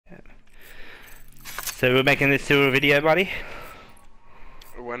So we're making this to a video, buddy?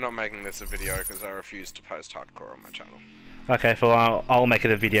 We're not making this a video because I refuse to post hardcore on my channel. Okay, well I'll make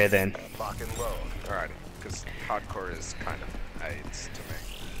it a video then. Lock and load. Alrighty, because hardcore is kind of AIDS to me.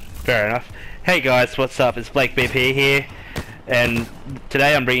 Fair enough. Hey guys, what's up? It's Blake BP here, and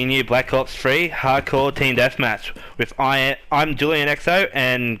today I'm bringing you Black Ops 3 Hardcore Team Deathmatch with I'm Julian XO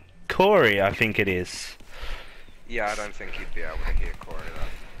and Corey, I think it is. Yeah, I don't think you'd be able to hear Corey though.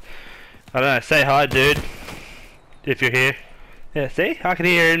 I don't know, say hi dude, if you're here. Yeah, see? I can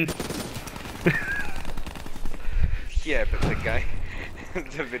hear him. Yeah, but the game,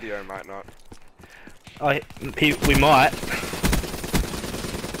 the video might not. We might.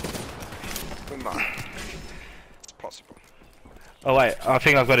 We might. It's possible. Oh wait, I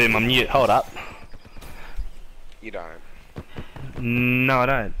think I've got it in my mute. Hold up. You don't. No, I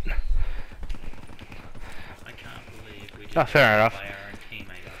don't. I can't believe we Oh, fair enough. by our own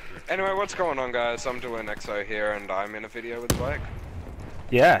teammate after a Anyway, what's going on, guys? I'm doing XO here, and I'm in a video with Blake.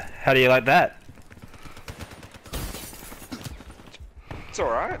 Yeah, how do you like that? It's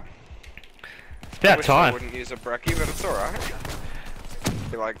alright. It's I about wish I time. wouldn't use a brekkie, but it's alright.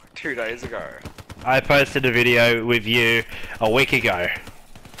 Like 2 days ago. I posted a video with you a week ago.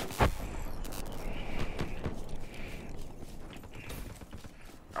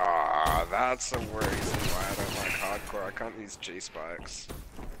 Ah, that's the reason why I don't like hardcore. I can't use G-spikes.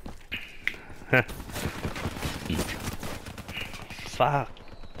 Fuck.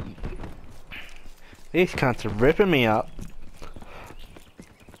 These cunts are ripping me up.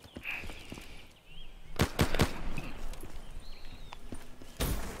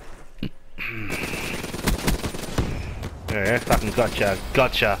 Yeah, fucking gotcha,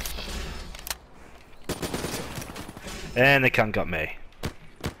 gotcha. And the cunt got me.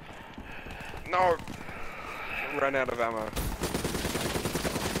 No! Ran out of ammo.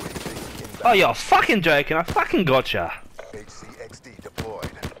 Oh, you're fucking joking, I fucking gotcha. HCXD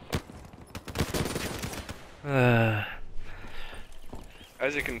deployed.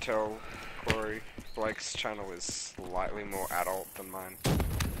 As you can tell, Corey, Blake's channel is slightly more adult than mine.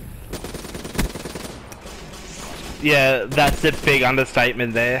 Yeah, that's the big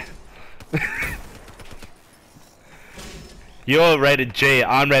understatement there. You're rated G,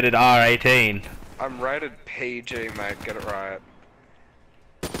 I'm rated R18. I'm rated PG, mate, get it right.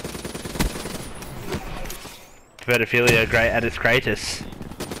 Pedophilia great at its greatest.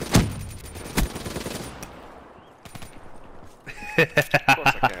 Of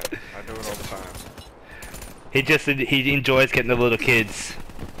course I can. I do it all the time. He enjoys getting the little kids.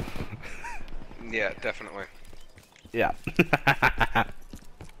 Yeah, definitely. Yeah.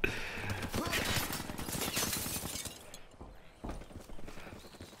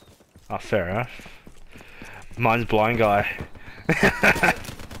 Oh, fair enough. Mine's blind guy.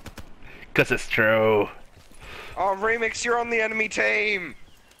 Cause it's true. Oh, Remix, you're on the enemy team!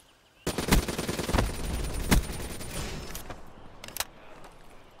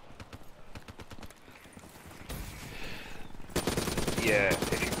 Yeah,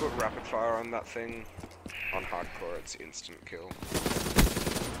 if you put rapid fire on that thing, on hardcore, it's instant kill.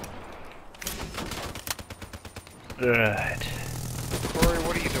 Right. Corey,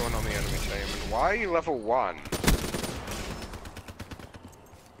 what are you doing on the enemy team, and why are you level 1?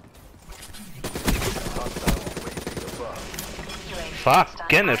 Fuck,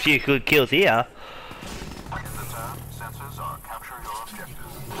 getting a few good kills here.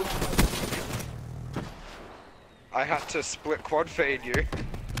 I had to split quad feed you.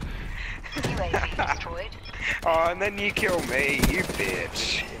 UAV destroyed. Oh, and then you kill me, you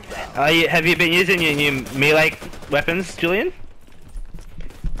bitch. Have you been using your new melee weapons, Julian?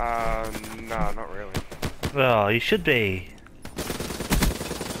 No, not really. Oh, you should be.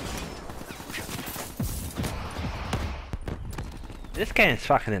 This game is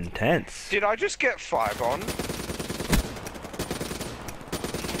fucking intense. Did I just get 5 on?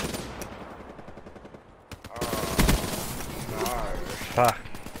 Oh, no. Fuck.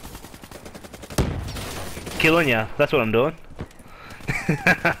 Killing ya, that's what I'm doing.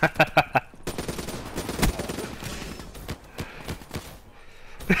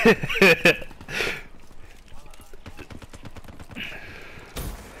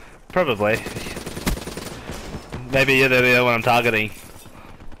 Probably. Maybe you're the one I'm targeting.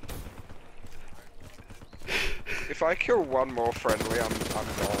 If I kill one more friendly, I'm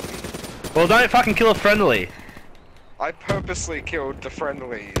gone. Well, don't fucking kill a friendly. I purposely killed the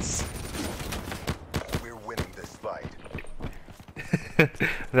friendlies. We're winning this fight.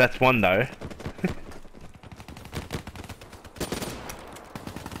 That's one though.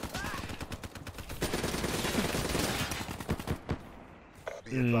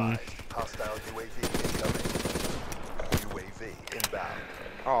 Be advised. Hostile UAV incoming. UAV inbound.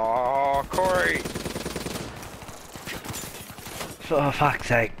 Oh, Corey. For fuck's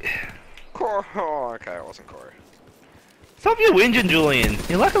sake. Oh, okay, it wasn't Corey. Stop your whinging, Julian.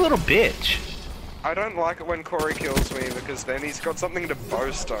 You're like a little bitch. I don't like it when Corey kills me because then he's got something to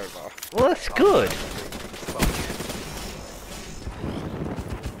boast over. Well, that's good.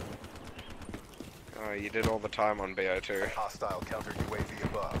 Oh, you did all the time on BO2. Hostile counter UAV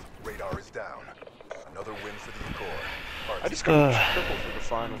above. Radar is down. Another win for the Accord. I just got triple for the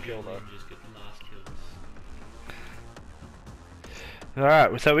final kill though. Just get the last kills.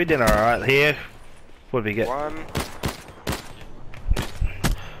 Alright, so we did alright here. What did we get? 1.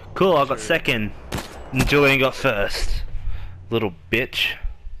 Cool, I got second. And Julian got first. Little bitch.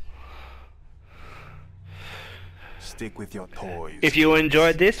 Stick with your toys. If you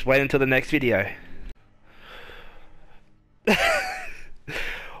enjoyed this, wait until the next video.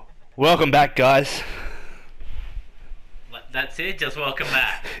 Welcome back, guys. That's it, just welcome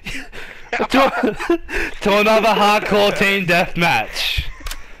back. to another hardcore team deathmatch.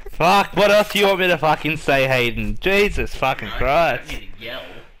 Fuck, what else do you want me to fucking say, Hayden? Jesus fucking No, Christ. You don't need to yell.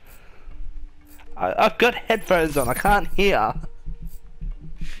 I've got headphones on, I can't hear.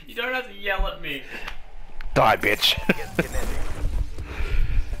 You don't have to yell at me. Die, bitch. Get kinetic.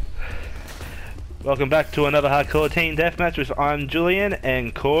 Welcome back to another hardcore team deathmatch with I'm Julian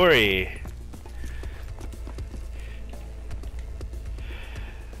and Corey.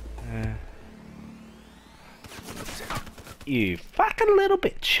 You fucking little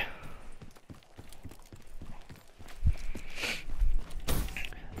bitch.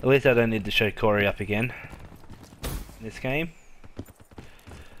 At least I don't need to show Corey up again in this game.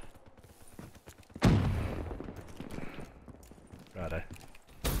 Righto.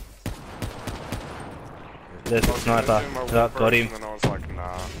 There's a sniper. Oh, got him. And then I was like,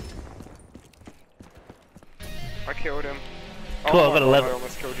 nah. I killed him. Cool, Oh I've got a my God, level. I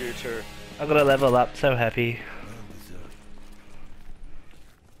almost killed you too. I got a level up, so happy.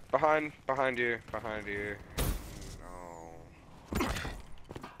 Behind you. No.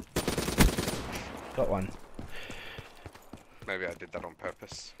 Got one. Maybe I did that on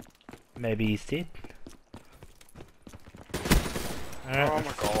purpose. Maybe he's dead. Oh Alright.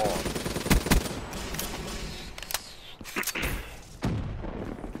 my god.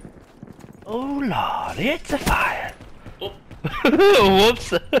 Oh lord, it's a fire! Oh.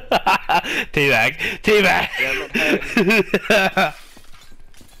 Whoops! Teabag! Teabag! Damn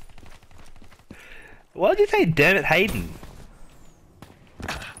Why'd you say damn it, Hayden?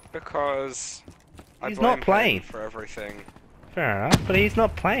 Because I He's blame not playing. Hayden for everything. Fair enough, but he's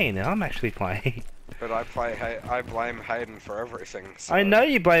not playing, I'm actually playing. But I blame Hayden for everything. So. I know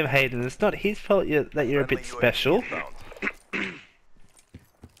you blame Hayden, it's not his fault that you're a bit Friendly UAV special. inbound.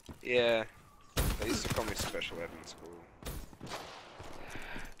 Yeah. They used to call me special ed in school.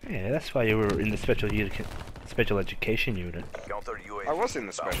 Yeah, that's why you were in the special education unit. Counter UAV I was in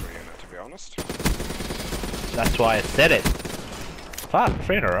the inbound. special unit, to be honest. That's why I said it. Fuck,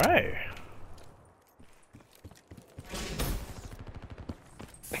 3 in a row.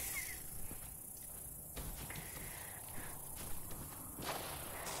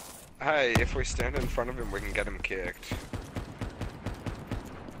 Hey, if we stand in front of him, we can get him kicked.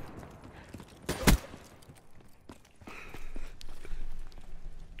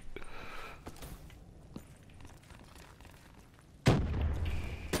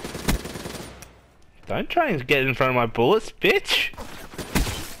 Don't try and get in front of my bullets, bitch!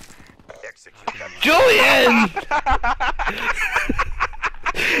 Execute that. Julian!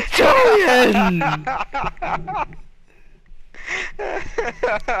 Julian!